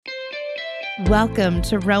Welcome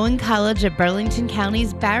to Rowan College of Burlington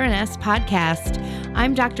County's Baroness podcast.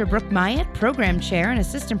 I'm Dr. Brooke Mailhiot, Program Chair and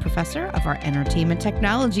Assistant Professor of our Entertainment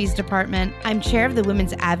Technologies Department. I'm Chair of the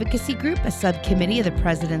Women's Advocacy Group, a subcommittee of the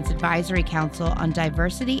President's Advisory Council on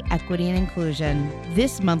Diversity, Equity, and Inclusion.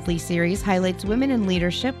 This monthly series highlights women in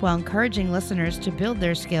leadership while encouraging listeners to build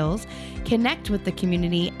their skills, connect with the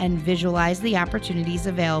community, and visualize the opportunities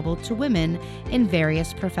available to women in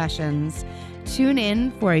various professions. Tune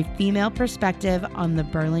in for a female perspective on the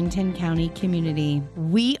Burlington County community.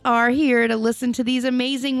 We are here to listen to these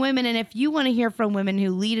amazing women, and if you want to hear from women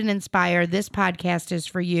who lead and inspire, this podcast is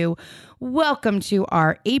for you. Welcome to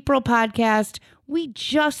our April podcast. We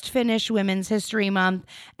just finished Women's History Month,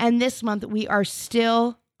 and this month we are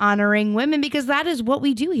still honoring women because that is what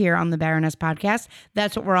we do here on the Baroness podcast.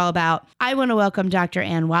 That's what we're all about. I want to welcome Dr.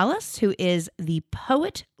 Ann Wallace, who is the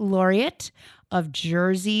Poet Laureate of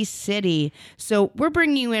Jersey City. So we're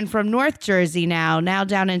bringing you in from North Jersey now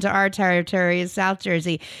down into our territory is South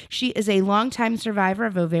Jersey. She is a longtime survivor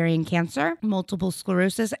of ovarian cancer, multiple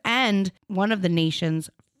sclerosis, and one of the nation's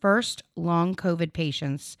first long COVID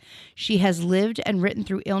patients. She has lived and written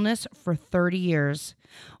through illness for 30 years.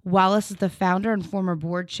 Wallace is the founder and former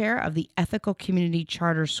board chair of the Ethical Community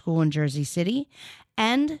Charter School in Jersey City,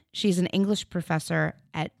 and she's an English professor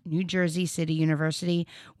at New Jersey City University,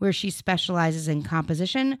 where she specializes in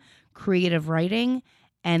composition, creative writing,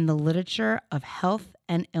 and the literature of health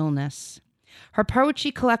and illness. Her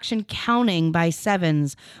poetry collection, Counting by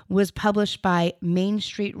Sevens, was published by Main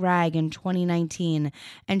Street Rag in 2019,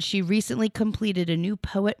 and she recently completed a new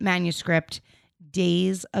poet manuscript,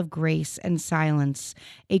 Days of Grace and Silence,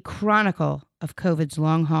 a chronicle of COVID's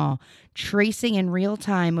long haul, tracing in real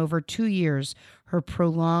time over 2 years her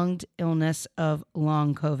prolonged illness of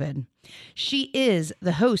long COVID. She is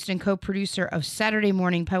the host and co-producer of Saturday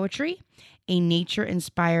Morning Poetry, a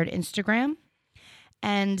nature-inspired Instagram.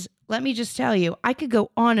 And let me just tell you, I could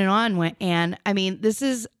go on and on with Anne. I mean, this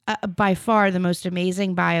is by far the most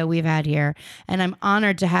amazing bio we've had here. And I'm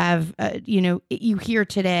honored to have, you here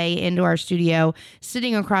today into our studio,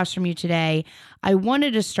 sitting across from you today. I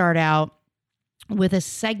wanted to start out with a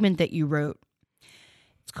segment that you wrote.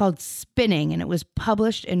 It's called Spinning, and it was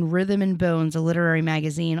published in Rhythm and Bones, a literary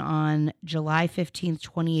magazine, on July 15th,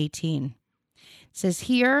 2018. It says,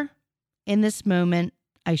 "Here, in this moment,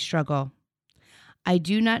 I struggle. I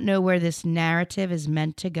do not know where this narrative is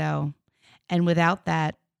meant to go, and without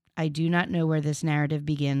that, I do not know where this narrative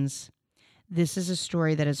begins. This is a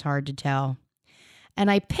story that is hard to tell."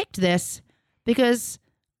 And I picked this because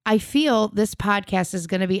I feel this podcast is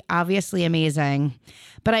going to be obviously amazing,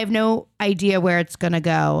 but I have no idea where it's going to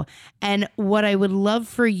go. And what I would love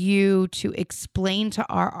for you to explain to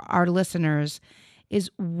our listeners is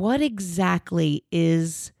what exactly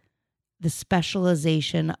is the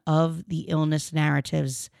specialization of the illness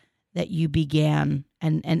narratives that you began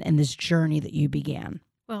and this journey that you began.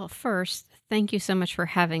 Well, first, thank you so much for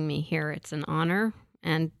having me here. It's an honor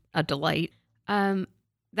and a delight.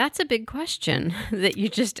 That's a big question that you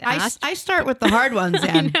just asked. I start with the hard ones,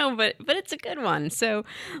 Anne. I know, but it's a good one. So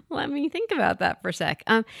let me think about that for a sec.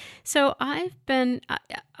 So I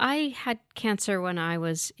had cancer when I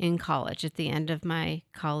was in college. At the end of my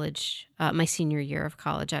college, my senior year of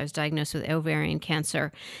college, I was diagnosed with ovarian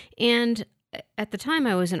cancer. And at the time,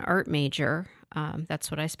 I was an art major. That's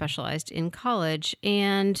what I specialized in college.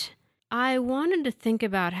 And I wanted to think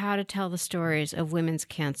about how to tell the stories of women's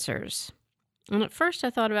cancers. And at first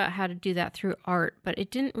I thought about how to do that through art, but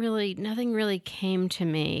nothing really came to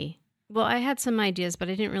me. Well, I had some ideas, but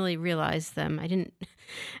I didn't really realize them. I didn't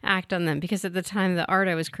act on them because at the time the art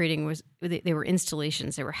I was creating they were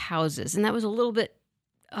installations, they were houses. And that was a little bit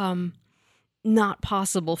not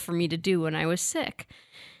possible for me to do when I was sick.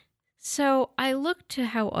 So I looked to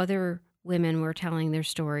how other women were telling their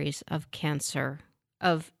stories of cancer,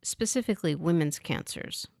 of specifically women's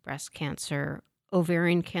cancers, breast cancer,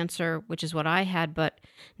 ovarian cancer, which is what I had, but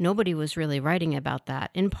nobody was really writing about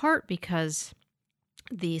that, in part because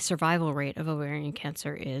the survival rate of ovarian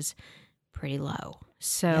cancer is pretty low.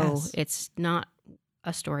 So Yes. It's not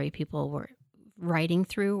a story people were writing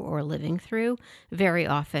through or living through very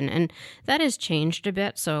often. And that has changed a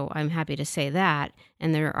bit, so I'm happy to say that.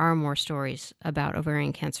 And there are more stories about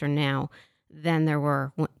ovarian cancer now than there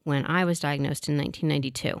were when I was diagnosed in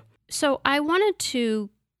 1992. So I wanted to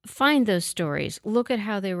find those stories, look at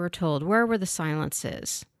how they were told. Where were the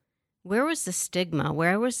silences? Where was the stigma?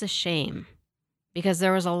 Where was the shame? Because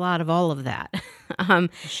there was a lot of all of that.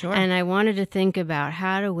 Sure. And I wanted to think about,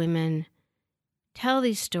 how do women tell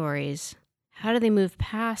these stories? How do they move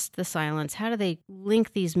past the silence? How do they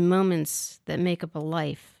link these moments that make up a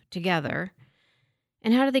life together?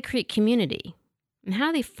 And how do they create community? And how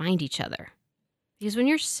do they find each other? Because when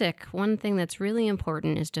you're sick, one thing that's really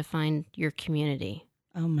important is to find your community.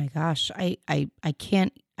 Oh my gosh. I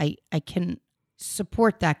can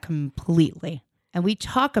support that completely. And we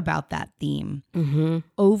talk about that theme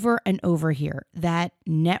over and over here, that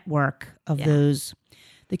network of those,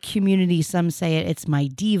 the community. Some say it's my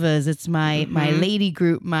divas, it's my lady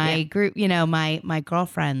group, my group, my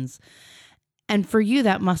girlfriends. And for you,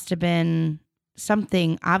 that must have been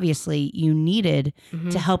something obviously you needed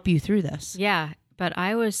to help you through this. Yeah, but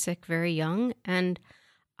I was sick very young, and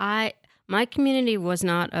my community was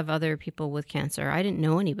not of other people with cancer. I didn't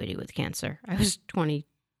know anybody with cancer. I was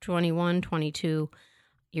 21, 22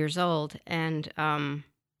 years old, and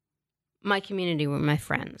my community were my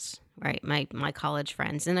friends, right? My college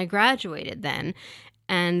friends. And I graduated then,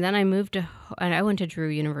 and then I went to Drew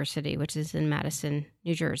University, which is in Madison,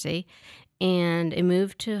 New Jersey, and I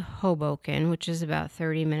moved to Hoboken, which is about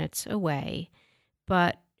 30 minutes away.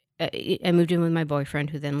 But I moved in with my boyfriend,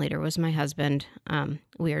 who then later was my husband.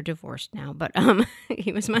 We are divorced now, but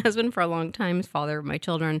he was my husband for a long time, his father of my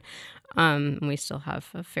children. We still have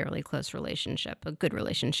a fairly close relationship, a good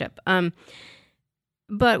relationship.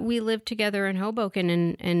 But we lived together in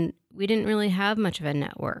Hoboken, and we didn't really have much of a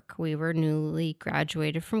network. We were newly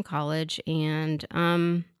graduated from college,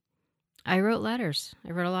 and I wrote letters.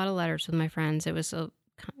 I wrote a lot of letters with my friends. It was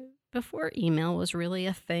before email was really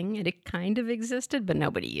a thing. It kind of existed, but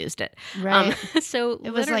nobody used it. Right. So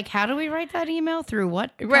it was like, how do we write that email? Through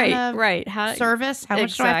what right, kind of right. service? How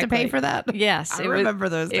much do I have to pay for that? Yes. I remember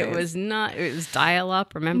those days. It was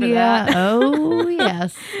dial-up. Remember that? Oh,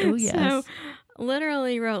 yes. Oh, yes. So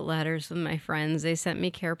literally wrote letters with my friends. They sent me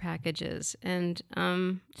care packages. And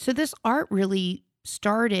so this art really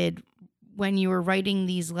started when you were writing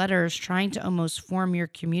these letters, trying to almost form your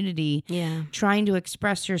community, trying to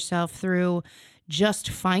express yourself through just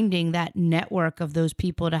finding that network of those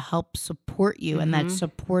people to help support you and that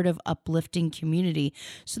supportive, uplifting community.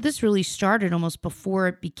 So this really started almost before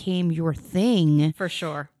it became your thing. For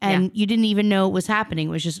sure. And you didn't even know it was happening.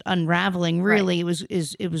 It was just unraveling. Really,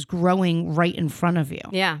 right. It was growing right in front of you.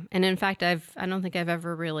 Yeah. And in fact, I don't think I've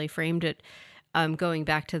ever really framed it going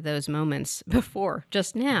back to those moments before,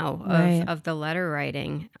 just now, of the letter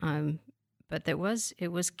writing. But it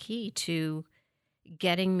was key to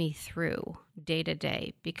getting me through day to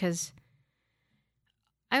day, because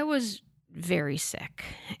I was very sick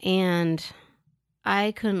and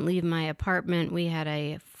I couldn't leave my apartment. We had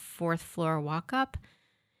a 4th floor walk up.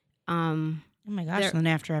 Oh my gosh. And then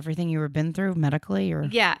after everything you were been through medically, or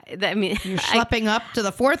you're schlepping up to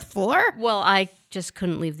the 4th floor? Well, I just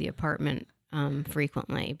couldn't leave the apartment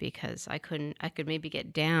frequently, because I could maybe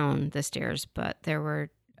get down the stairs, but there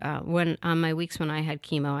were when on my weeks when I had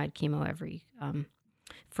chemo every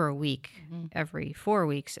for a week, every 4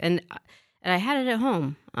 weeks, and I had it at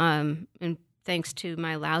home. And thanks to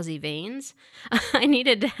my lousy veins, I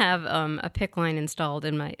needed to have a PICC line installed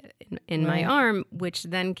in my arm, which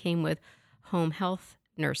then came with home health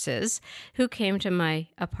nurses who came to my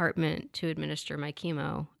apartment to administer my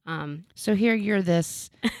chemo. So here you're this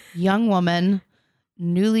young woman,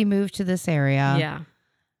 newly moved to this area. Yeah.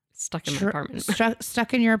 Stuck in my apartment.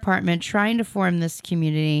 Stuck in your apartment, trying to form this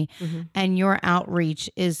community. And your outreach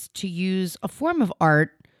is to use a form of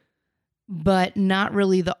art, but not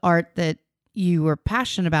really the art that you were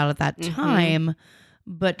passionate about at that time,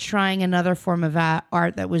 but trying another form of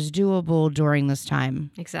art that was doable during this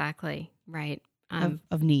time. Exactly. Right.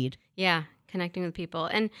 Of need. Yeah. Connecting with people.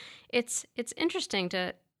 And it's interesting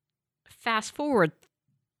to fast forward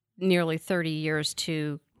nearly 30 years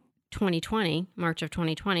to 2020, March of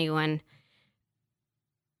 2020, when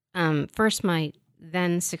first my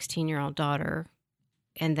then 16-year-old daughter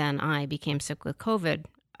and then I became sick with COVID.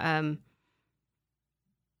 The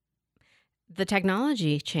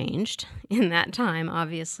technology changed in that time,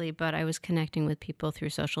 obviously, but I was connecting with people through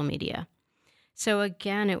social media. So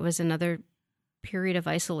again, it was another period of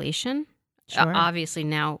isolation, obviously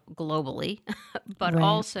now globally, but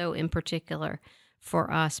also in particular for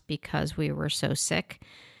us because we were so sick.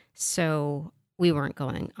 So we weren't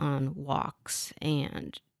going on walks,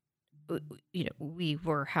 and we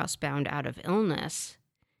were housebound out of illness,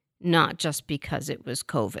 not just because it was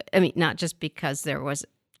COVID. I mean, not just because there was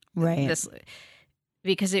this,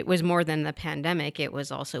 because it was more than the pandemic. It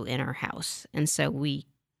was also in our house, and so we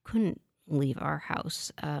couldn't leave our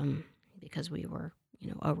house because we were,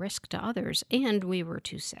 a risk to others, and we were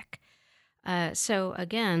too sick. So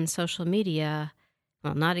again, social media.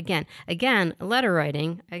 Well, not again. Again, letter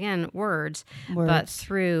writing. Again, words. But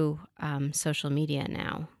through social media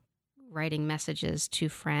now, writing messages to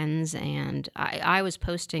friends, and I was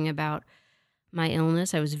posting about my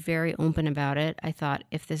illness. I was very open about it. I thought,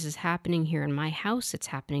 if this is happening here in my house, it's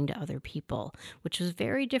happening to other people, which was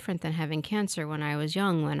very different than having cancer when I was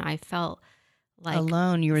young, when I felt like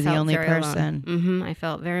alone. You were the only person. I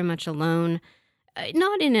felt very much alone.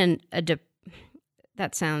 Not in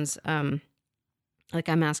that sounds like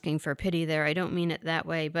I'm asking for pity there. I don't mean it that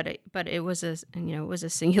way, but it was a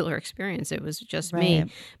singular experience. It was just me.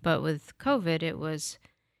 But with COVID,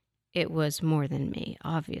 it was more than me.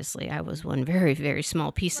 Obviously, I was one very, very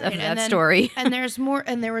small piece of that story. And there was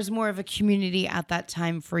more of a community at that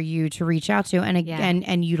time for you to reach out to, and again,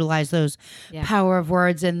 and utilize those power of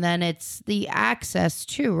words. And then it's the access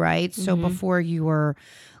too, right? So before you were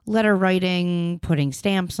letter writing, putting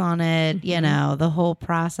stamps on it, the whole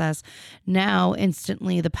process. Now,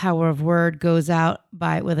 instantly, the power of word goes out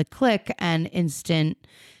with a click, and instant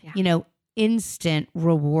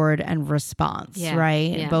reward and response,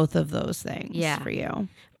 right? Yeah. Both of those things for you.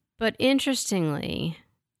 But interestingly,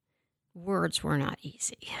 words were not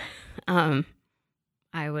easy.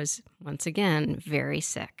 I was, once again, very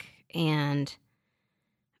sick, and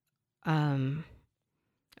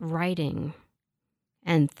writing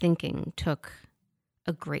and thinking took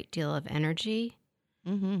a great deal of energy,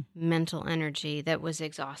 mental energy that was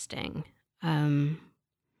exhausting. To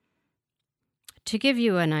give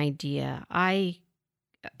you an idea,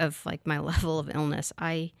 of like my level of illness,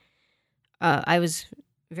 I was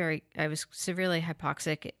severely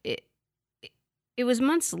hypoxic. It was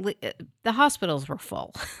months. The hospitals were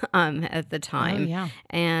full at the time,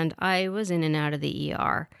 and I was in and out of the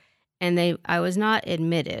ER. And I was not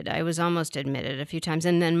admitted. I was almost admitted a few times.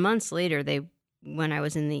 And then months later, when I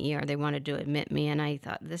was in the ER, they wanted to admit me. And I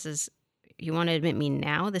thought, you want to admit me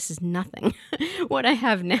now? This is nothing. What I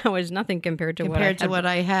have now is nothing compared to what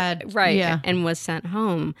I had. Right. Yeah. And was sent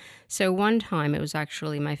home. So one time, it was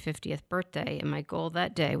actually my 50th birthday. And my goal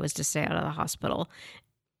that day was to stay out of the hospital.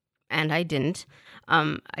 And I didn't.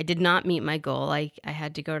 I did not meet my goal. I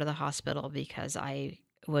had to go to the hospital because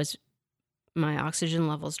my oxygen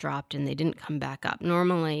levels dropped and they didn't come back up.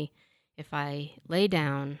 Normally, if I lay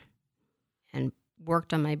down and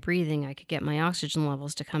worked on my breathing, I could get my oxygen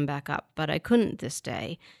levels to come back up, but I couldn't this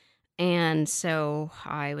day. And so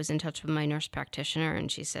I was in touch with my nurse practitioner,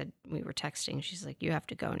 and she said, we were texting, she's like, you have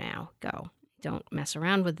to go now. Go. Don't mess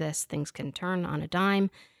around with this. Things can turn on a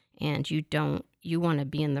dime, and you want to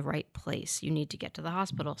be in the right place. You need to get to the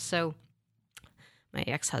hospital. So my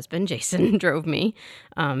ex-husband, Jason, drove me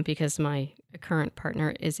because my current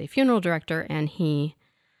partner is a funeral director, and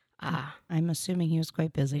I'm assuming he was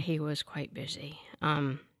quite busy. He was quite busy.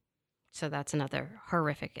 So that's another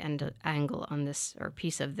horrific angle on this, or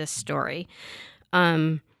piece of this story.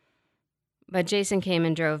 But Jason came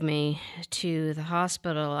and drove me to the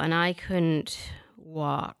hospital, and I couldn't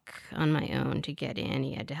walk on my own to get in.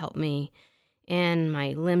 He had to help me, and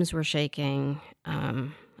my limbs were shaking.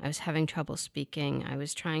 I was having trouble speaking. I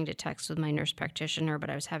was trying to text with my nurse practitioner, but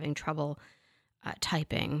I was having trouble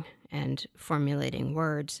typing and formulating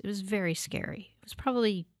words. It was very scary. It was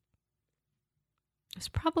probably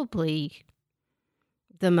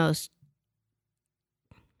the most...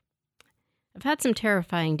 I've had some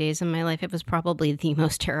terrifying days in my life. It was probably the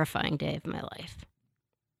most terrifying day of my life.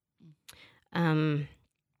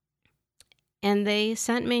 And they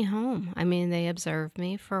sent me home. I mean, they observed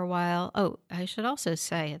me for a while. Oh, I should also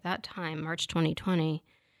say, at that time, March 2020,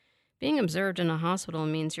 being observed in a hospital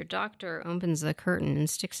means your doctor opens the curtain and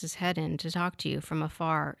sticks his head in to talk to you from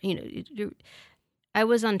afar. I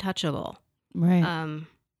was untouchable. Right.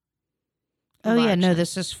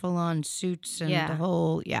 This is full on suits and the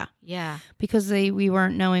whole, Yeah. Because we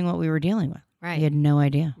weren't knowing what we were dealing with. Right. We had no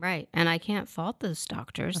idea. Right. And I can't fault those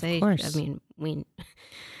doctors. Of course. I mean,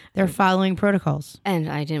 they're following protocols. And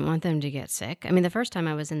I didn't want them to get sick. I mean, the first time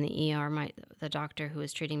I was in the ER, the doctor who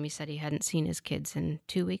was treating me said he hadn't seen his kids in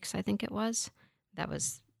 2 weeks, I think it was. That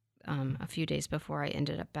was a few days before I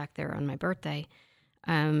ended up back there on my birthday.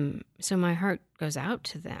 So my heart goes out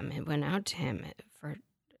to them. It went out to him.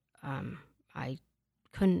 I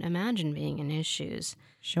couldn't imagine being in his shoes.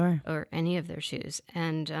 Sure. Or any of their shoes.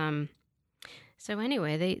 And so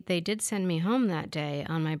anyway, they did send me home that day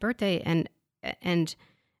on my birthday. And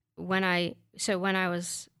when I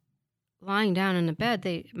was lying down in the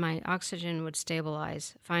bed, my oxygen would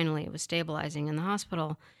stabilize. Finally, it was stabilizing in the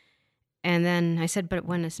hospital. And then I said, but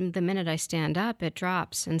the minute I stand up, it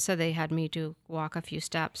drops. And so they had me to walk a few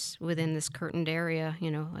steps within this curtained area,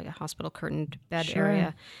 like a hospital curtained bed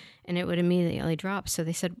area, and it would immediately drop. So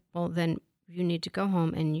they said, well, then you need to go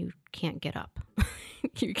home and you can't get up.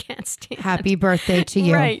 You can't stand. Happy birthday to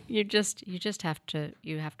you. Right. You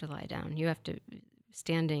have to lie down.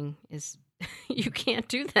 Standing is you can't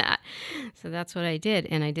do that. So that's what I did.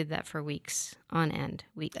 And I did that for weeks on end,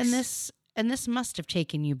 weeks. And this must have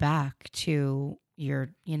taken you back to your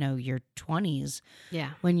 20s.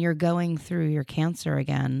 Yeah. When you're going through your cancer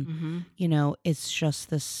again, Mm-hmm. it's just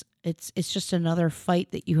this, it's just another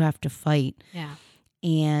fight that you have to fight. Yeah.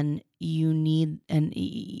 And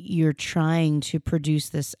you're trying to produce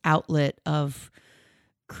this outlet of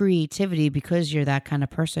creativity because you're that kind of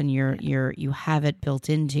person. You have it built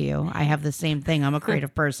into you. I have the same thing. I'm a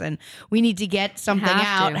creative person. We need to get something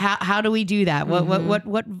out. How do we do that? What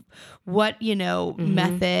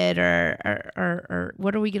method or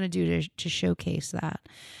what are we going to do to showcase that?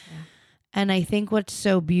 Yeah. And I think what's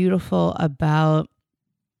so beautiful about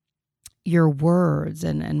your words,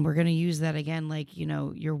 and we're going to use that again, like,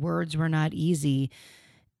 your words were not easy.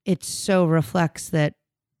 It so reflects that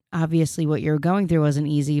obviously what you're going through wasn't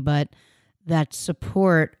easy, but that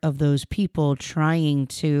support of those people trying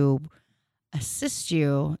to assist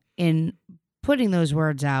you in putting those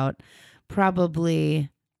words out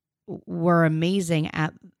probably were amazing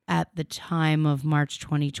at the time of March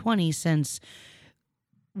 2020, since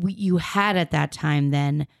you had at that time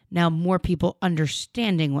then now more people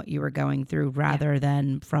understanding what you were going through rather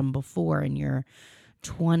than from before in your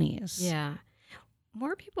 20s. Yeah.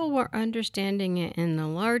 More people were understanding it in the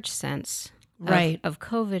large sense. Right. Of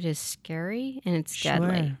COVID is scary and it's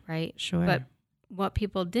deadly, right? Sure. But what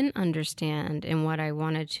people didn't understand, and what I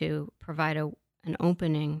wanted to provide an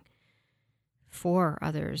opening for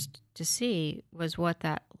others to see, was what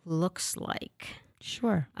that looks like.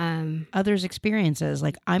 Sure. Others' experiences.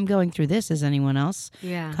 Like, I'm going through this as anyone else.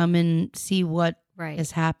 Yeah. Come and see what Right.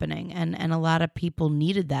 is happening. And a lot of people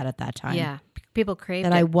needed that at that time. Yeah. People craved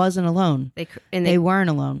that it. I wasn't alone. They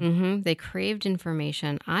weren't alone. Mm-hmm. They craved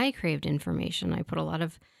information. I craved information. I put a lot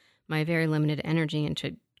of my very limited energy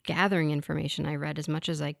into gathering information. I read as much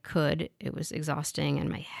as I could. It was exhausting and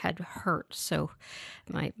my head hurt. So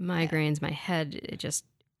my migraines, my head, it just...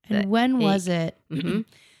 And when was it Mm-hmm.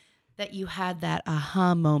 that you had that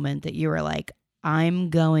aha moment that you were like, I'm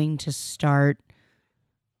going to start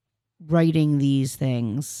writing these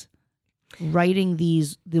things, writing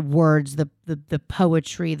the words, the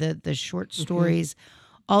poetry, the short stories,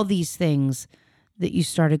 all these things that you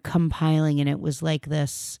started compiling, and it was like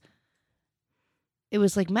this, it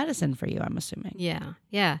was like medicine for you, I'm assuming. Yeah.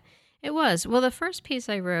 Yeah, it was. Well, the first piece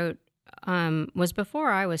I wrote was before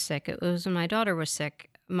I was sick. It was when my daughter was sick,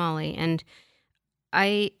 Molly, and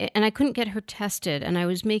I couldn't get her tested, and I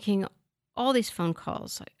was making all these phone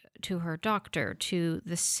calls to her doctor, to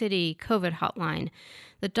the city COVID hotline.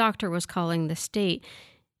 The doctor was calling the state.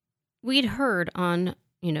 We'd heard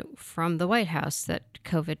from the White House that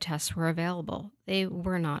COVID tests were available. They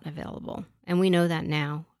were not available, and we know that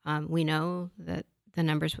now. We know that the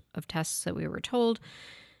numbers of tests that we were told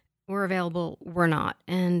were available were not,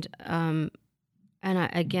 and I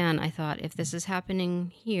thought, if this is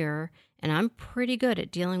happening here, and I'm pretty good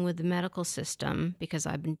at dealing with the medical system because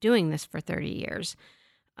I've been doing this for 30 years,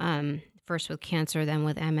 first with cancer, then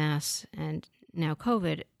with MS, and now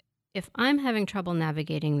COVID. If I'm having trouble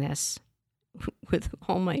navigating this with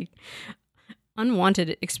all my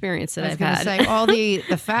unwanted experience that I've had. I was going to say, all the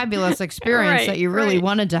fabulous experience that you really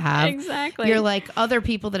wanted to have. Exactly. You're like, other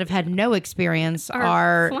people that have had no experience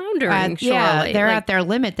are floundering, surely. Yeah, they're at their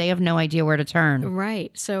limit. They have no idea where to turn.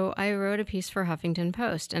 Right. So I wrote a piece for Huffington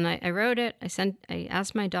Post, and I wrote it. I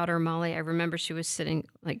asked my daughter, Molly, I remember she was sitting,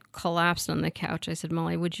 like, collapsed on the couch. I said,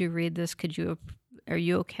 Molly, would you read this? Are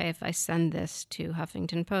you okay if I send this to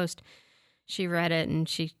Huffington Post? She read it, and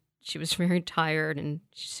she was very tired, and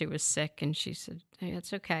she was sick, and she said, hey,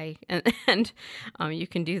 it's okay. And you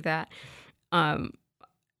can do that.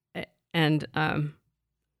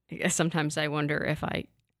 Sometimes I wonder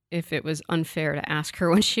if it was unfair to ask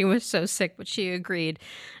her when she was so sick, but she agreed.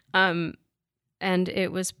 And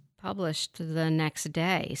it was published the next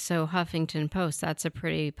day. So Huffington Post, that's a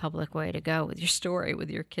pretty public way to go with your story,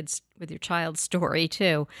 with your child's story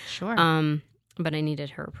too. Sure. But I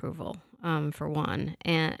needed her approval. For one,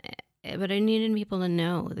 but I needed people to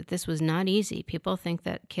know that this was not easy. People think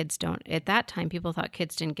that kids don't. At that time, people thought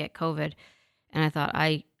kids didn't get COVID, and I thought,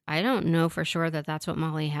 I don't know for sure that that's what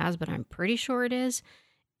Molly has, but I'm pretty sure it is.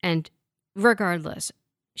 And regardless,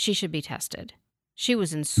 she should be tested. She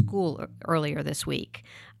was in school earlier this week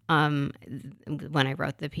when I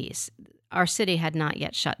wrote the piece. Our city had not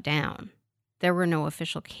yet shut down. There were no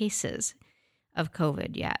official cases of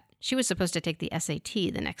COVID yet. She was supposed to take the SAT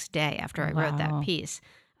the next day after I wrote that piece.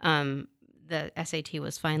 The SAT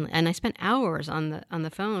was finally, and I spent hours on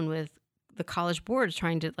the phone with the college boards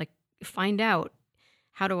trying to find out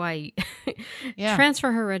how do I Yeah.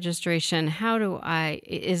 transfer her registration?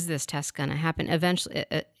 Is this test going to happen? Eventually,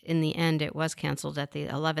 in the end, it was canceled at the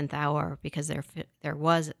 11th hour because there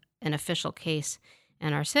was an official case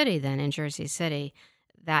in our city then, in Jersey City,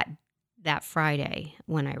 that Friday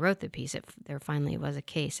when I wrote the piece. There finally was a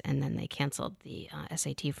case, and then they canceled the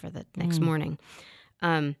SAT for the next morning.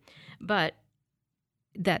 But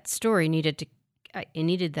that story needed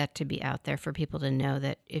that to be out there for people to know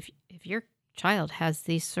that if your child has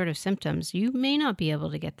these sort of symptoms, you may not be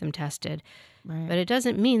able to get them tested. Right. But it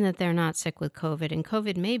doesn't mean that they're not sick with COVID. And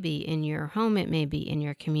COVID may be in your home, it may be in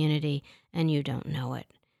your community, and you don't know it.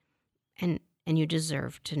 And you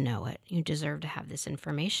deserve to know it. You deserve to have this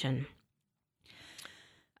information.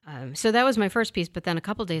 So that was my first piece. But then a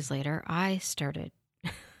couple days later, I started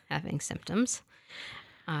having symptoms.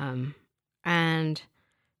 And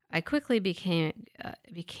I quickly became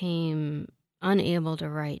unable to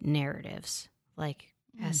write narratives like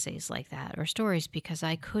essays like that or stories because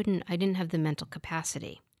I didn't have the mental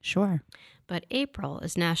capacity. Sure. But April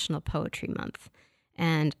is National Poetry Month,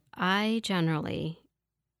 and I generally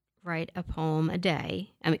write a poem a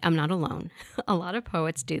day. I mean, I'm not alone. A lot of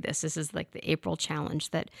poets do this. This is like the April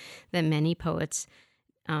challenge that many poets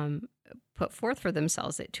put forth for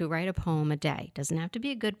themselves, to write a poem a day. It doesn't have to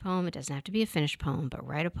be a good poem. It doesn't have to be a finished poem, but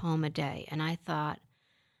write a poem a day. And I thought,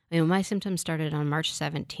 my symptoms started on March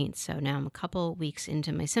 17th, so now I'm a couple weeks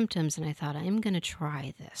into my symptoms, and I thought, I'm going to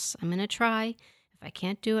try this. I'm going to try. If I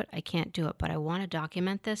can't do it, I can't do it, but I want to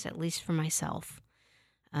document this, at least for myself.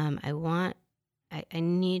 I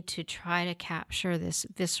need to try to capture this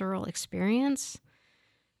visceral experience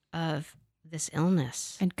of this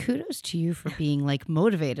illness. And kudos to you for being like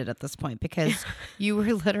motivated at this point, because you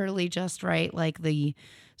were literally just like the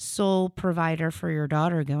sole provider for your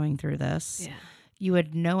daughter going through this. Yeah. You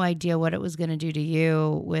had no idea what it was going to do to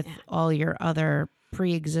you with all your other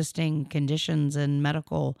pre-existing conditions and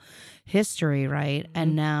medical history, right? Mm-hmm.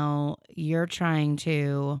 And now you're trying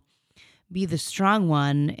to be the strong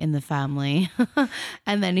one in the family.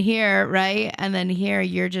 And then here, right? And then here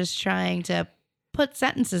you're just trying to put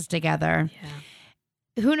sentences together.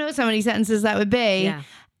 Yeah. Who knows how many sentences that would be? Yeah.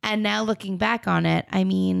 And now looking back on it, I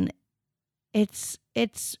mean, it's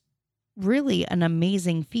really an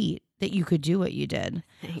amazing feat that you could do what you did.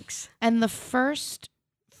 Thanks. And the first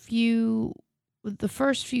few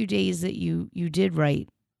days that you did write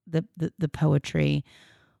the poetry,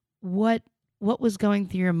 what was going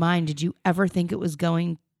through your mind? Did you ever think it was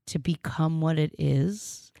going to become what it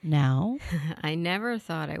is now? I never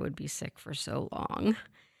thought I would be sick for so long.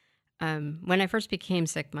 When I first became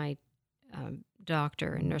sick, my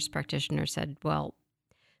doctor and nurse practitioner said, well,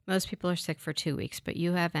 most people are sick for 2 weeks, but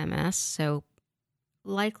you have MS, so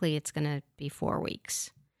likely it's going to be 4 weeks.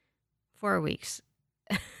 4 weeks.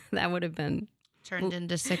 That would have been... Turned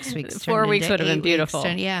into 6 weeks. 4 weeks would have been beautiful.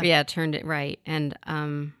 Yeah, turned it right. And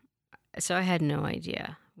so I had no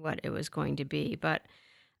idea what it was going to be, but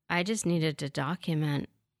I just needed to document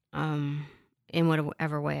in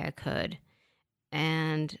whatever way I could.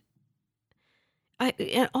 And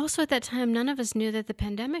also at that time, none of us knew that the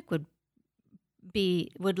pandemic would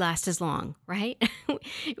last as long, right?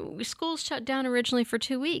 Schools shut down originally for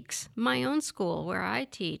 2 weeks. My own school, where I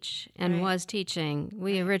teach and was teaching,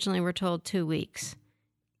 we originally were told 2 weeks.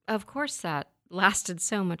 Of course, that lasted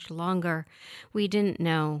so much longer. We didn't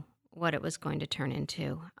know what it was going to turn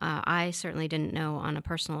into. I certainly didn't know on a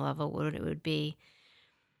personal level what it would be.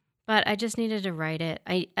 But I just needed to write it.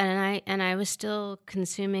 I was still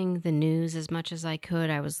consuming the news as much as I could.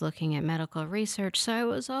 I was looking at medical research. So I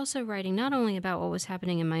was also writing not only about what was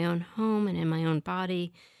happening in my own home and in my own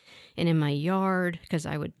body and in my yard, because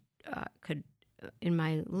I could in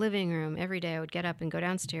my living room every day, I would get up and go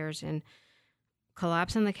downstairs and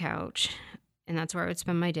collapse on the couch. And that's where I would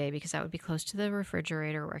spend my day, because that would be close to the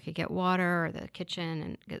refrigerator where I could get water, or the kitchen,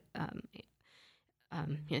 and get,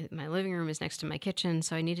 my living room is next to my kitchen,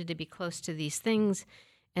 so I needed to be close to these things.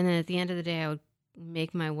 And then at the end of the day, I would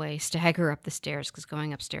make my way, stagger up the stairs, because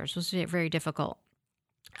going upstairs was very difficult.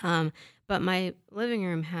 But my living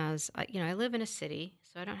room has, I live in a city,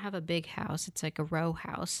 so I don't have a big house. It's like a row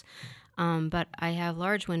house. But I have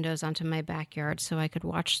large windows onto my backyard, so I could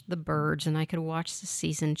watch the birds and I could watch the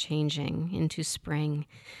season changing into spring.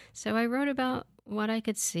 So I wrote about what I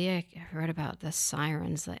could see. I wrote about the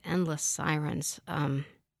sirens, the endless sirens.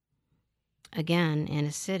 Again, in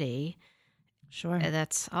a city. Sure.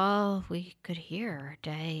 That's all we could hear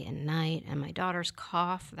day and night. And my daughter's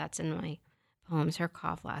cough, that's in my poems. Her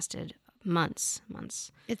cough lasted months.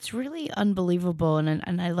 It's really unbelievable.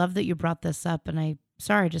 And I love that you brought this up. And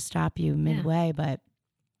sorry to stop you midway, but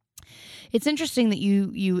It's interesting that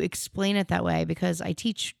you explain it that way because I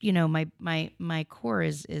teach, my core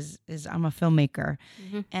is I'm a filmmaker,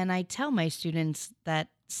 and I tell my students that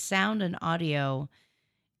sound and audio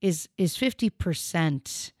is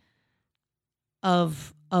 50%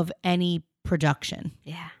 of any production.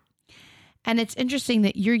 Yeah. And it's interesting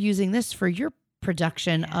that you're using this for your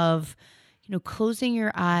production of, closing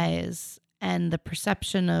your eyes and the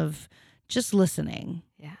perception of just listening.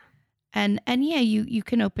 Yeah. And yeah, you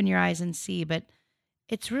can open your eyes and see, but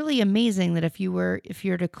it's really amazing that if you're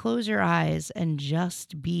to close your eyes and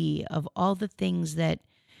just be, of all the things that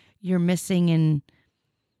you're missing and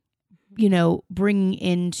bringing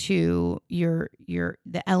into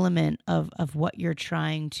the element of what you're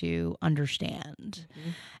trying to understand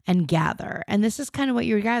and gather. And this is kind of what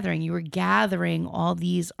you were gathering. You were gathering all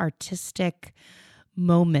these artistic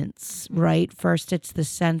moments, right? First it's the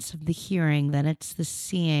sense of the hearing, then it's the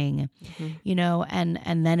seeing,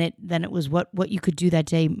 and then it was what you could do that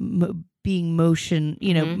day, being motion,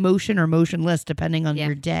 motion or motionless depending on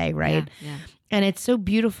your day, right? Yeah. And it's so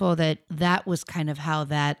beautiful that was kind of how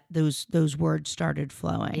those words started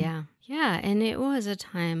flowing. Yeah. Yeah. And it was a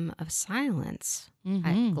time of silence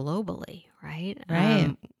globally, right?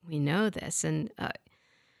 Right. We know this. And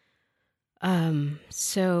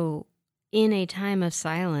so in a time of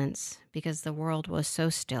silence, because the world was so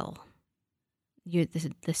still,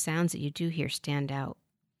 the sounds that you do hear stand out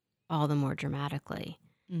all the more dramatically.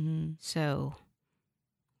 So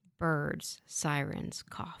birds, sirens,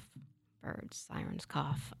 cough. Birds, sirens,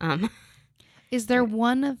 cough. Is there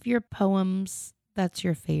one of your poems that's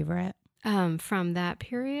your favorite? From that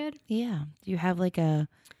period? Yeah. Do you have like a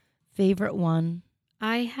favorite one?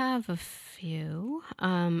 I have a few.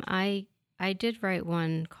 I did write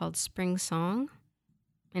one called Spring Song,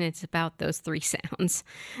 and it's about those three sounds.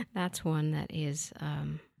 That's one that is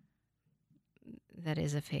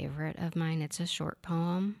a favorite of mine. It's a short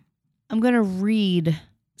poem. I'm going to read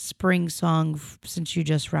Spring Song since you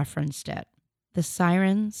just referenced it. The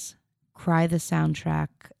sirens cry the soundtrack.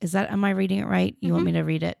 Am I reading it right? You want me to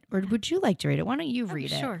read it? Or would you like to read it? Why don't you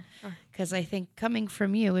read it? Sure. Because I think coming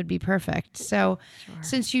from you would be perfect. So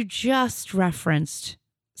since you just referenced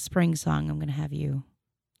Spring Song, I'm going to have you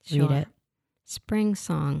read it. Spring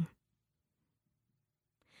Song.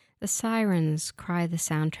 The sirens cry the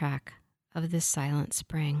soundtrack of this silent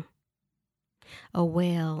spring. A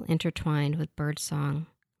wail intertwined with birdsong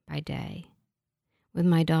by day, with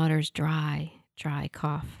my daughter's dry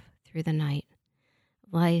cough through the night.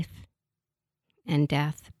 Life and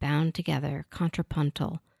death bound together,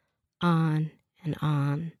 contrapuntal, on and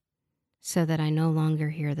on, so that I no longer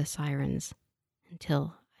hear the sirens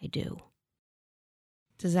until I do.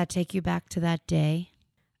 Does that take you back to that day?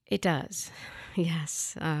 It does,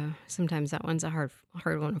 yes. Sometimes that one's a hard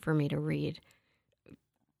one for me to read.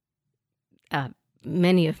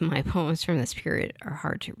 Many of my poems from this period are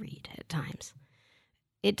hard to read at times.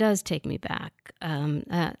 It does take me back.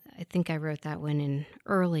 I think I wrote that one in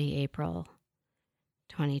early April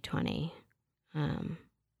 2020.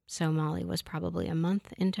 So Molly was probably a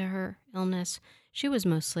month into her illness. She was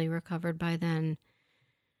mostly recovered by then.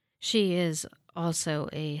 She is also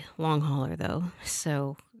a long hauler, though,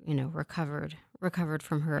 so, recovered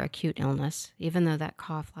from her acute illness, even though that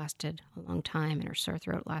cough lasted a long time and her sore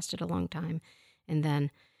throat lasted a long time. And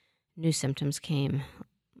then new symptoms came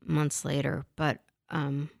months later, but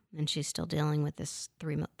and she's still dealing with this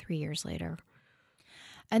 3 years later.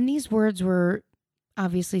 And these words were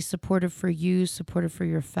obviously supportive for you, supportive for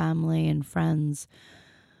your family and friends.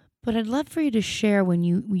 But I'd love for you to share when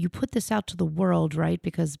you put this out to the world, right?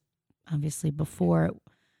 Because obviously before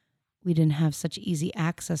we didn't have such easy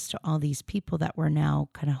access to all these people that were now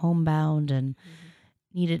kind of homebound and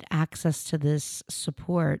needed access to this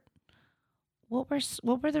support. What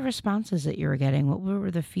were the responses that you were getting? What were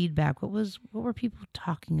the feedback? What were people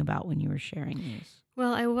talking about when you were sharing these?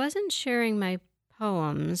 Well, I wasn't sharing my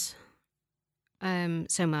poems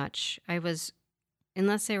so much.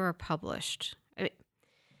 Unless they were published.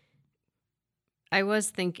 I was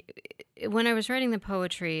thinking, when I was writing the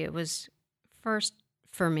poetry, it was first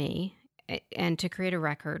for me and to create a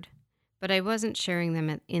record, but I wasn't sharing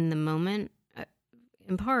them in the moment,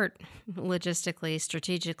 in part logistically,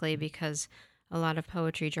 strategically, because a lot of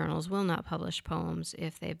poetry journals will not publish poems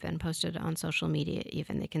if they've been posted on social media,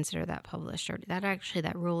 even they consider that published. Or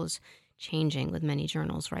that rule is changing with many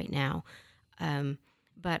journals right now.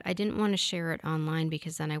 But I didn't want to share it online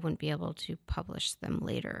because then I wouldn't be able to publish them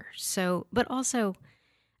later. So, but also,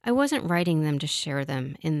 I wasn't writing them to share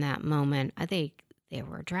them in that moment. They They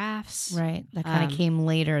were drafts. Right. That kind of came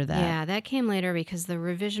later. Yeah, that came later because the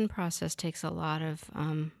revision process takes a lot of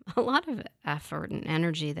effort and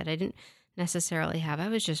energy that I didn't necessarily have. I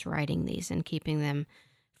was just writing these and keeping them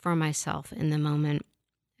for myself in the moment.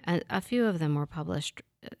 A few of them were published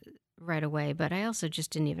right away, but I also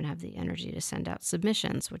just didn't even have the energy to send out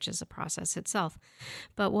submissions, which is a process itself.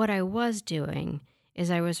 But what I was doing is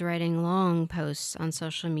I was writing long posts on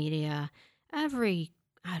social media every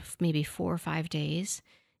maybe 4 or 5 days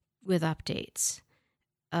with updates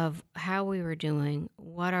of how we were doing,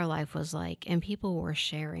 what our life was like, and people were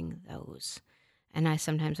sharing those. And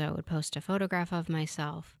sometimes I would post a photograph of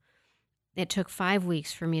myself. It took 5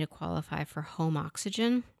 weeks for me to qualify for home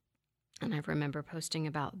oxygen. And I remember posting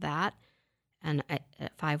about that. And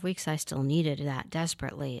at 5 weeks, I still needed that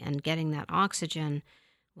desperately. And getting that oxygen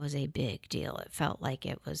was a big deal. It felt like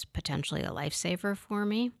it was potentially a lifesaver for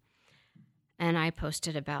me. And I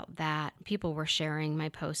posted about that. People were sharing my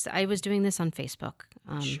posts. I was doing this on Facebook.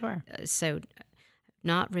 Sure. So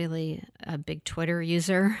not really a big Twitter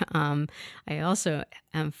user. I also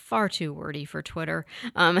am far too wordy for Twitter.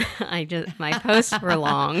 My posts were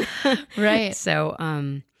long. Right. So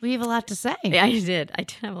we have a lot to say. I did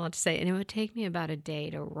have a lot to say. And it would take me about a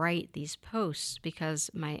day to write these posts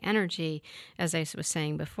because my energy, as I was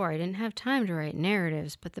saying before, I didn't have time to write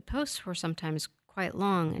narratives, but the posts were sometimes quite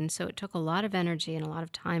long. And so it took a lot of energy and a lot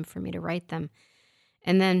of time for me to write them.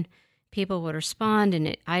 And then people would respond,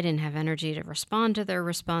 and I didn't have energy to respond to their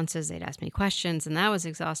responses. They'd ask me questions, and that was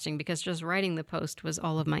exhausting because just writing the post was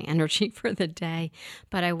all of my energy for the day.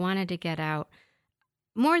 But I wanted to get out,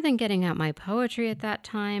 more than getting out my poetry at that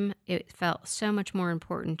time, it felt so much more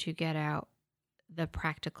important to get out the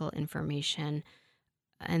practical information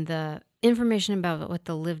and the information about what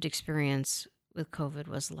the lived experience with COVID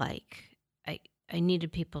was like. I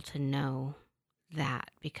needed people to know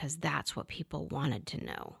that because that's what people wanted to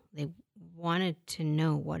know. They wanted to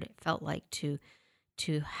know what it felt like to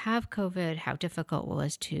have COVID, how difficult it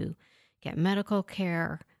was to get medical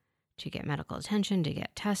care, to get medical attention, to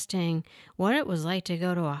get testing, what it was like to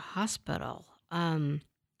go to a hospital. And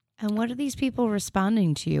what are these people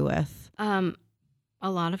responding to you with? A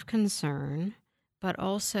lot of concern, but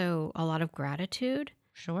also a lot of gratitude.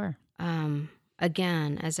 Sure.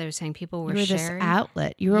 Again, as I was saying, people were sharing. You were sharing. This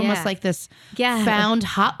outlet. You were almost like this found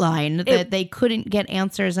hotline that they couldn't get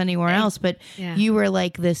answers anywhere else, but you were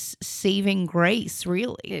like this saving grace,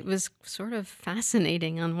 really. It was sort of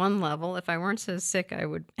fascinating on one level. If I weren't so sick, I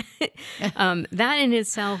would. That in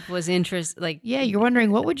itself was you're wondering,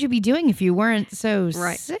 what would you be doing if you weren't so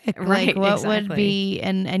sick? Like, what would be,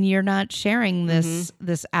 and you're not sharing this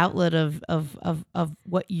this outlet of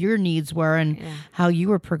what your needs were and how you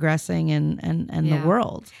were progressing and the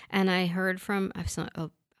world. And I heard from,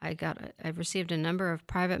 I've received a number of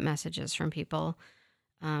private messages from people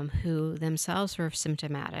who themselves were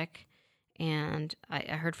symptomatic. And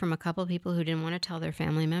I heard from a couple of people who didn't want to tell their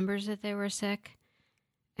family members that they were sick.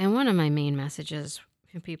 And one of my main messages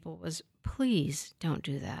from people was, please don't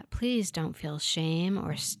do that. Please don't feel shame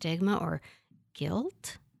or stigma or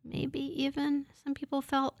guilt. Maybe even some people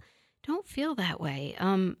felt, don't feel that way.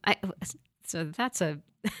 So that's a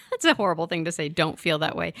horrible thing to say. Don't feel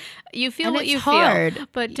that way. You feel what you feel,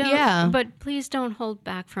 but don't. But please don't hold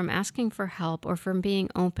back from asking for help or from being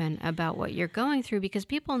open about what you're going through, because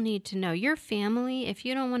people need to know. Your family, if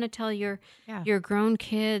you don't want to tell your grown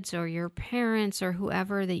kids or your parents or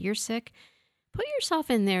whoever that you're sick, put yourself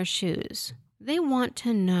in their shoes. They want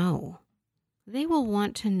to know. They will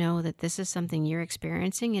want to know that this is something you're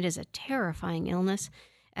experiencing. It is a terrifying illness.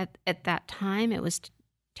 At that time, it was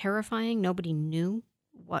terrifying. Nobody knew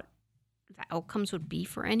what the outcomes would be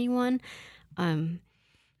for anyone.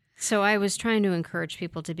 So I was trying to encourage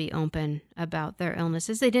people to be open about their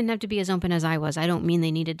illnesses. They didn't have to be as open as I was. I don't mean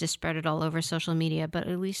they needed to spread it all over social media, but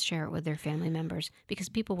at least share it with their family members because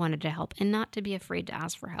people wanted to help and not to be afraid to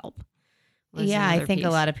ask for help. Yeah, I think a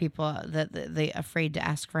lot of people that they afraid to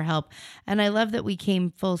ask for help. And I love that we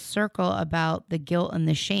came full circle about the guilt and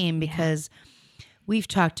the shame, because we've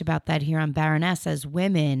talked about that here on Baroness as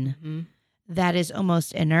women. Mm-hmm. That is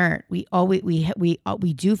almost inert. We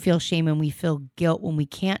do feel shame and we feel guilt when we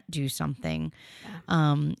can't do something,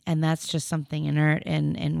 and that's just something inert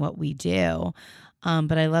in what we do.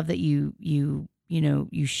 But I love that you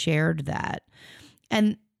shared that,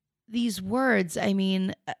 and these words. I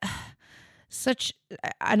mean,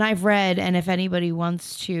 and I've read, and if anybody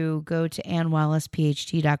wants to go to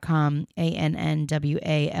AnnWallacePhD.com,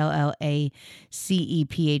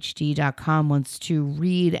 AnnWallacePhD.com, wants to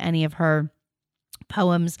read any of her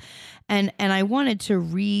poems. And I wanted to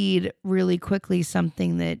read really quickly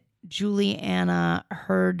something that Juliana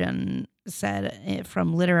Herden said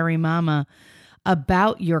from Literary Mama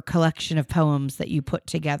about your collection of poems that you put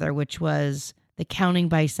together, which was the Counting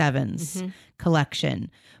by Sevens collection.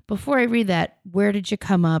 Before I read that, where did you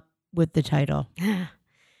come up with the title?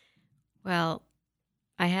 Well,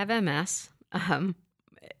 I have MS,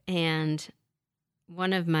 and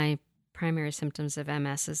one of my primary symptoms of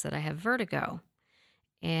MS is that I have vertigo.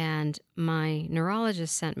 And my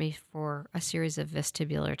neurologist sent me for a series of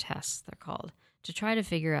vestibular tests, they're called, to try to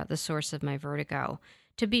figure out the source of my vertigo,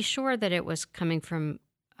 to be sure that it was coming from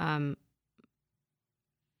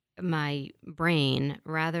my brain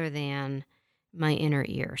rather than my inner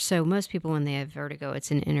ear. So most people, when they have vertigo,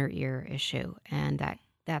 it's an inner ear issue, and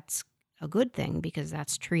that's a good thing because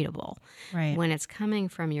that's treatable. Right. When it's coming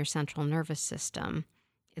from your central nervous system,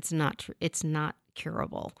 it's not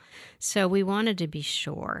curable. So we wanted to be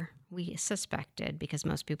sure. We suspected, because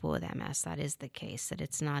most people with MS, that is the case, that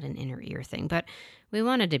it's not an inner ear thing. But we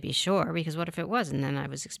wanted to be sure, because what if it was, and then I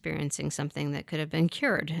was experiencing something that could have been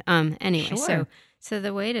cured? Anyway, Sure. so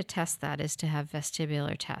the way to test that is to have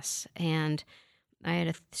vestibular tests. And I had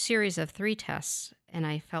a series of 3 tests, and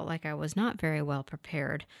I felt like I was not very well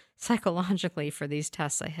prepared psychologically for these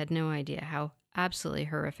tests. I had no idea how absolutely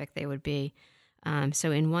horrific they would be.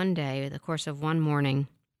 So in one day, the course of one morning,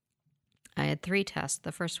 I had 3 tests.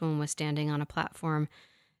 The first one was standing on a platform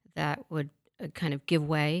that would kind of give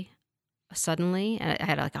way suddenly. I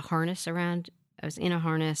had like a harness around. I was in a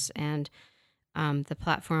harness, and the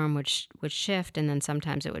platform would shift, and then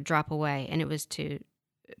sometimes it would drop away. And it was to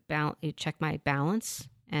check my balance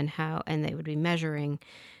and they would be measuring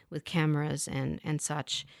with cameras and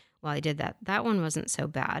such while I did that. That one wasn't so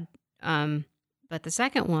bad. But the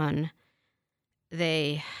second one,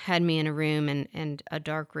 they had me in a room and a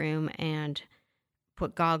dark room and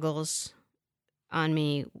put goggles on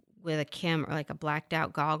me with a camera, like a blacked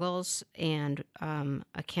out goggles, and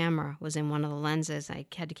a camera was in one of the lenses. I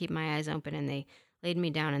had to keep my eyes open, and they laid me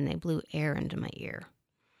down and they blew air into my ear.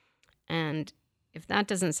 And if that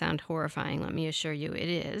doesn't sound horrifying, let me assure you it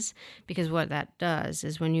is, because what that does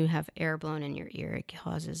is when you have air blown in your ear, it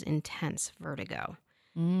causes intense vertigo.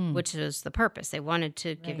 Which was the purpose. They wanted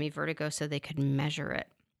to give me vertigo so they could measure it.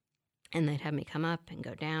 And they'd have me come up and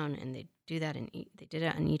go down, and they'd do that, they did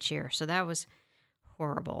it in each ear. So that was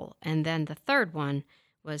horrible. And then the third one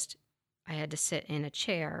was I had to sit in a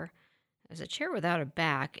chair. It was a chair without a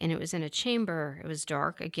back, and it was in a chamber. It was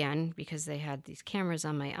dark, again, because they had these cameras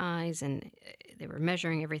on my eyes, and they were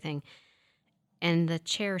measuring everything. And the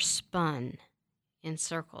chair spun in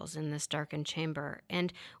circles in this darkened chamber.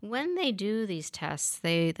 And when they do these tests,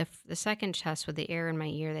 the second test with the air in my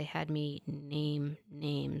ear, they had me name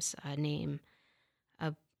names,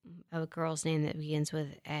 a girl's name that begins with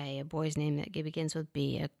A, a boy's name that begins with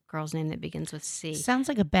B, a girl's name that begins with C. Sounds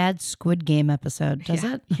like a bad Squid Game episode, does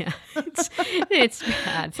it? Yeah, it's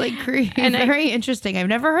bad. It's like very interesting. I've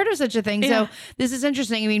never heard of such a thing. Yeah. So this is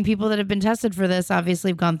interesting. I mean, people that have been tested for this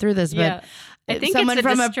obviously have gone through this, but I think someone it's a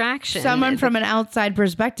from distraction. Someone from an outside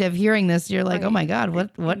perspective hearing this, you're like, oh my God,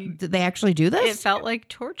 what did they actually do this? It felt like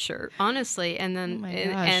torture, honestly. And then,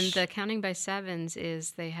 and gosh. the counting by sevens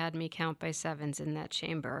is they had me count by sevens in that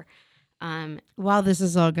chamber. While this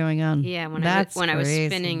is all going on. Yeah, when I was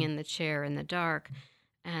spinning in the chair in the dark.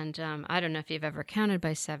 And I don't know if you've ever counted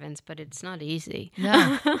by sevens, but it's not easy.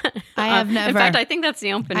 No, I have never. In fact, I think that's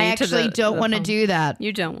the opening. I actually don't want to do that.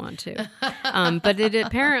 You don't want to. But it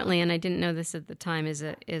apparently, and I didn't know this at the time, is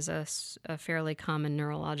a fairly common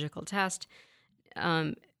neurological test.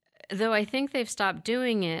 Though I think they've stopped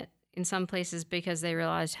doing it in some places because they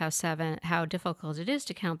realized how difficult it is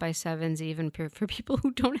to count by sevens, even for people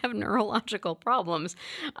who don't have neurological problems.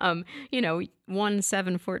 1,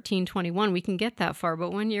 7, 14, 21, we can get that far.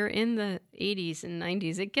 But when you're in the 80s and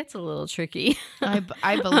 90s, it gets a little tricky. I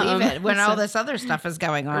believe it when all this other stuff is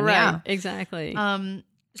going on. Right, yeah, exactly.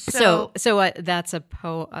 So that's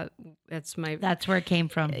that's where it came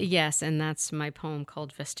from. Yes, and that's my poem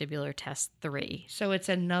called Vestibular Test 3. So it's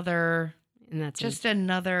another... And that's just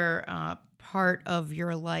another part of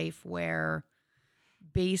your life where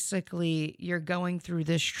basically you're going through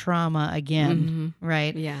this trauma again,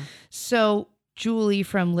 right? Yeah. So Julie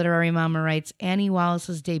from Literary Mama writes, Annie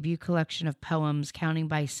Wallace's debut collection of poems, Counting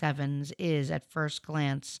by Sevens, is, at first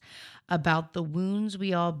glance, about the wounds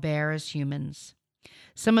we all bear as humans.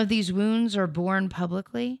 Some of these wounds are borne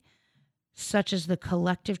publicly, such as the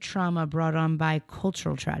collective trauma brought on by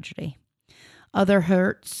cultural tragedy. Other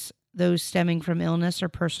hurts, those stemming from illness or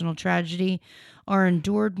personal tragedy, are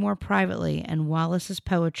endured more privately, and Wallace's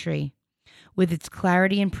poetry, with its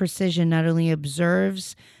clarity and precision, not only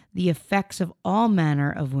observes the effects of all manner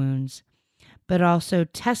of wounds, but also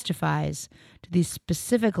testifies to the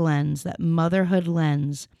specific lens, that motherhood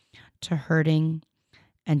lens, to hurting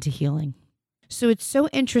and to healing. So it's so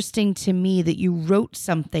interesting to me that you wrote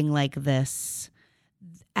something like this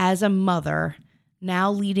as a mother, now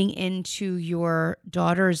leading into your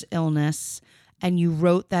daughter's illness, and you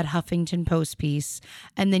wrote that Huffington Post piece,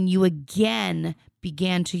 and then you again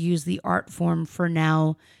began to use the art form for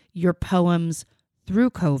now your poems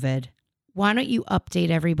through COVID. Why don't you update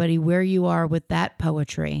everybody where you are with that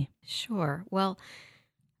poetry? Sure. Well,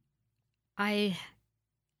 I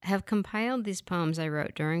have compiled these poems I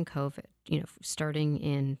wrote during COVID, starting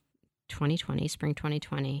in 2020, spring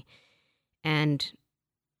 2020, and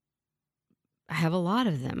I have a lot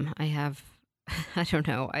of them. I have, I don't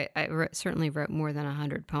know, I certainly wrote more than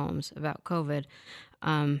 100 poems about COVID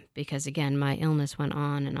because, again, my illness went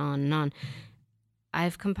on and on and on.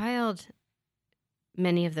 I've compiled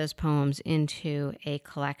many of those poems into a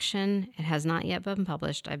collection. It has not yet been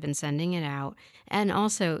published. I've been sending it out. And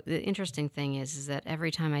also, the interesting thing is that every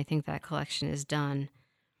time I think that collection is done,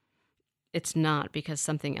 it's not, because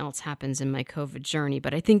something else happens in my COVID journey,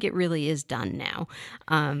 but I think it really is done now.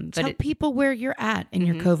 Tell people where you're at in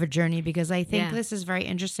your COVID journey, because I think this is very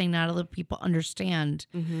interesting. Not a lot of people understand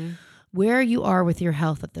where you are with your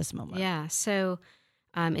health at this moment. Yeah. So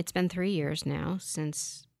it's been 3 years now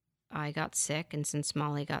since I got sick and since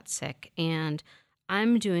Molly got sick, and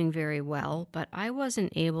I'm doing very well, but I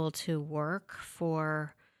wasn't able to work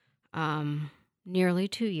for nearly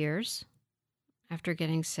 2 years after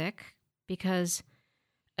getting sick, because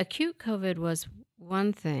acute COVID was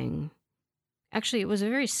one thing. Actually, it was a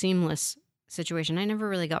very seamless situation. I never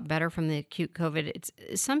really got better from the acute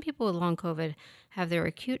COVID. Some people with long COVID have their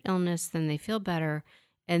acute illness, then they feel better,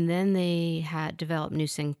 and then they had developed new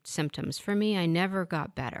symptoms. For me, I never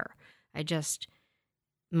got better.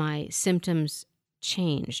 My symptoms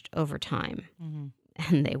changed over time,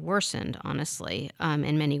 and they worsened, honestly,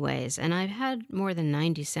 in many ways. And I've had more than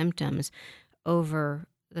 90 symptoms over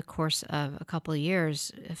the course of a couple of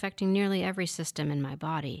years, affecting nearly every system in my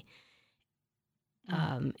body,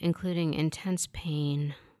 including intense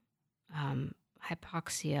pain,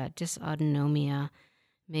 hypoxia, dysautonomia,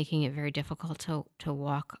 making it very difficult to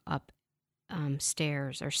walk up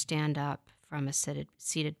stairs or stand up from a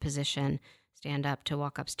seated position, stand up to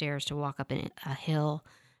walk upstairs, to walk up a hill.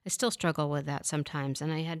 I still struggle with that sometimes,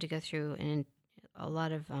 and I had to go through a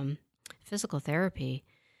lot of physical therapy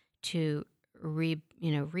to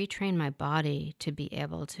retrain my body to be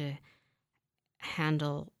able to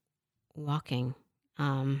handle walking.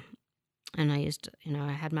 And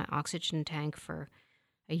I had my oxygen tank for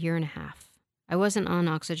a year and a half. I wasn't on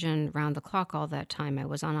oxygen round the clock all that time. I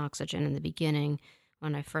was on oxygen in the beginning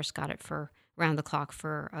when I first got it for round the clock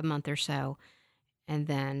for a month or so, and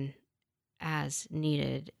then as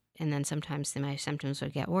needed. And then sometimes my symptoms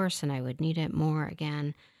would get worse and I would need it more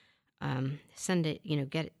again. Sending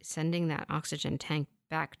that oxygen tank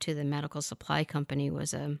back to the medical supply company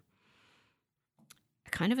was a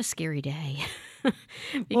kind of a scary day.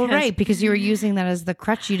 Because you were using that as the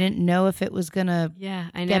crutch. You didn't know if it was gonna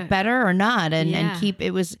get better or not, and keep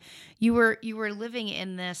it was. You were living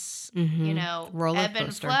in this, roller ebb and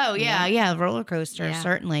coaster. flow. Roller coaster,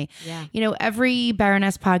 certainly. Yeah. Every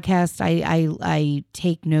Baroness podcast, I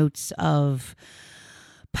take notes of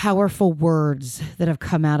powerful words that have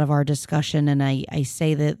come out of our discussion, and I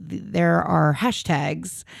say that there are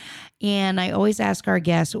hashtags, and I always ask our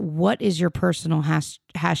guests, what is your personal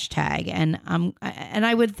hashtag? And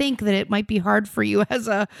I would think that it might be hard for you as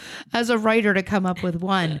a writer to come up with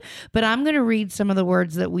one, but I'm going to read some of the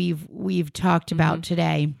words that we've talked about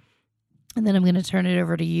today, and then I'm going to turn it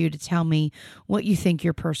over to you to tell me what you think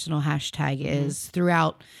your personal hashtag is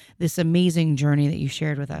throughout this amazing journey that you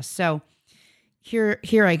shared with us. So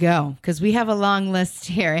Here I go, because we have a long list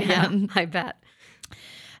here. Yeah, I bet.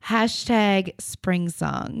 Hashtag spring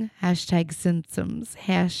song, hashtag symptoms,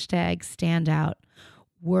 hashtag standout,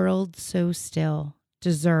 world so still,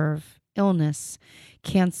 deserve, illness,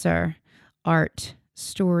 cancer, art,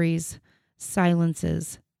 stories,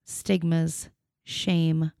 silences, stigmas,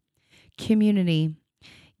 shame, community,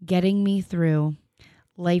 getting me through,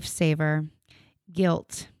 lifesaver,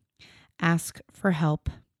 guilt, ask for help,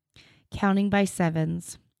 counting by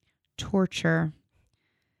sevens, torture,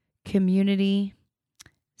 community,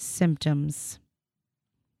 symptoms.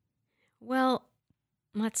 Well,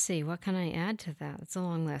 let's see. What can I add to that? It's a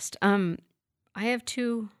long list. I have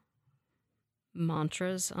two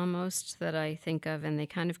mantras almost that I think of, and they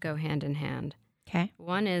kind of go hand in hand. Okay.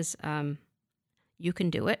 One is, you can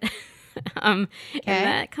do it. And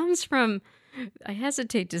that comes from, I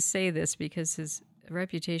hesitate to say this because his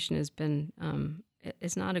reputation has been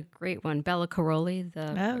is not a great one. Bella Karoli,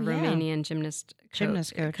 the Oh, yeah. Romanian gymnast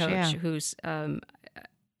coach, yeah. who's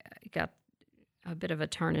got a bit of a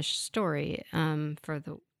tarnished story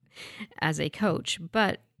as a coach.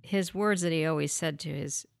 But his words that he always said to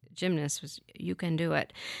his gymnasts was, "You can do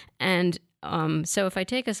it." And so if I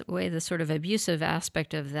take away the sort of abusive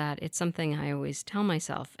aspect of that, it's something I always tell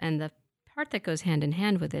myself. And the part that goes hand in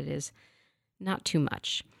hand with it is not too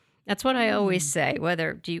much. That's what I always say.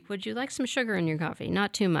 Would you like some sugar in your coffee?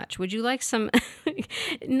 Not too much. Would you like some,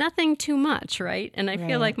 nothing too much, right? And I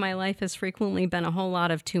feel like my life has frequently been a whole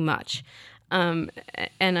lot of too much. And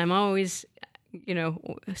I'm always,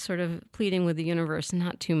 sort of pleading with the universe,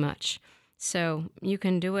 not too much. So you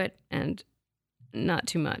can do it and not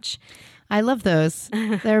too much. I love those.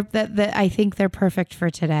 I think they're perfect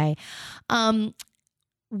for today.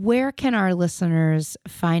 Where can our listeners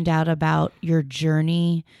find out about your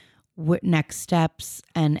journey, next steps,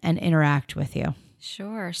 and interact with you?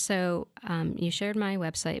 Sure. So you shared my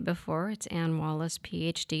website before. It's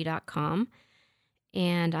AnnWallacePhD.com.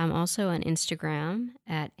 And I'm also on Instagram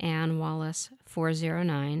at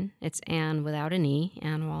AnnWallace409. It's Ann without an E,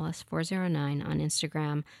 AnnWallace409 on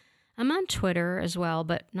Instagram. I'm on Twitter as well,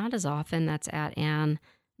 but not as often. That's at Ann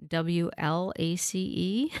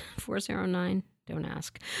WLACE 409. Don't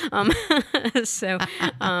ask. So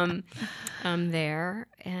I'm there,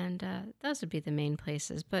 and those would be the main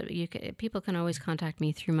places. But people can always contact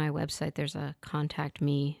me through my website. There's a contact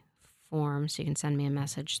me form, so you can send me a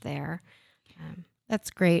message there. That's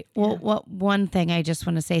great. Well, one thing I just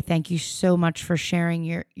want to say, thank you so much for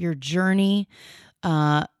sharing your journey,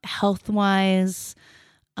 health-wise,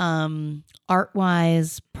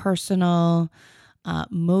 art-wise, personal,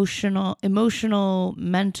 emotional,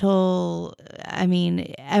 mental,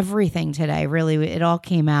 everything today. Really, it all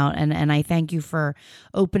came out. And I thank you for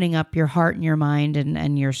opening up your heart and your mind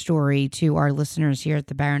and your story to our listeners here at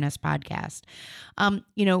the Baroness Podcast.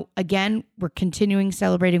 Again, we're continuing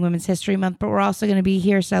celebrating Women's History Month, but we're also going to be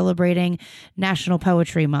here celebrating National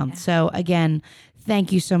Poetry Month. Yeah. So again,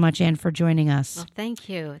 thank you so much, Ann, for joining us. Well, thank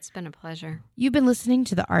you. It's been a pleasure. You've been listening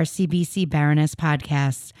to the RCBC Baroness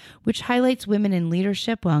Podcast, which highlights women in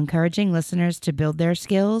leadership while encouraging listeners to build their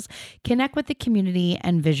skills, connect with the community,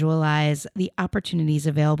 and visualize the opportunities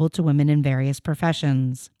available to women in various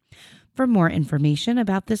professions. For more information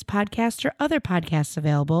about this podcast or other podcasts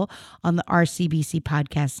available on the RCBC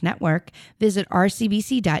Podcast Network, visit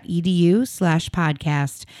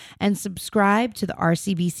rcbc.edu/podcast and subscribe to the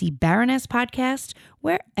RCBC Baroness Podcast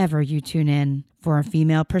wherever you tune in. For a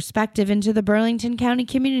female perspective into the Burlington County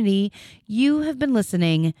community, you have been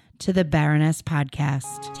listening to the Baroness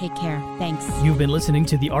Podcast. Take care. Thanks. You've been listening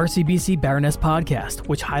to the RCBC Baroness Podcast,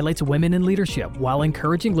 which highlights women in leadership while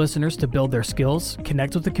encouraging listeners to build their skills,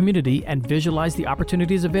 connect with the community, and visualize the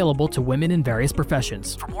opportunities available to women in various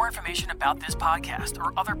professions. For more information about this podcast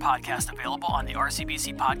or other podcasts available on the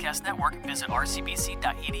RCBC Podcast Network, visit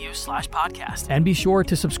rcbc.edu/podcast. And be sure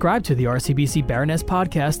to subscribe to the RCBC Baroness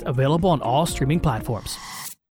Podcast, available on all streaming platforms.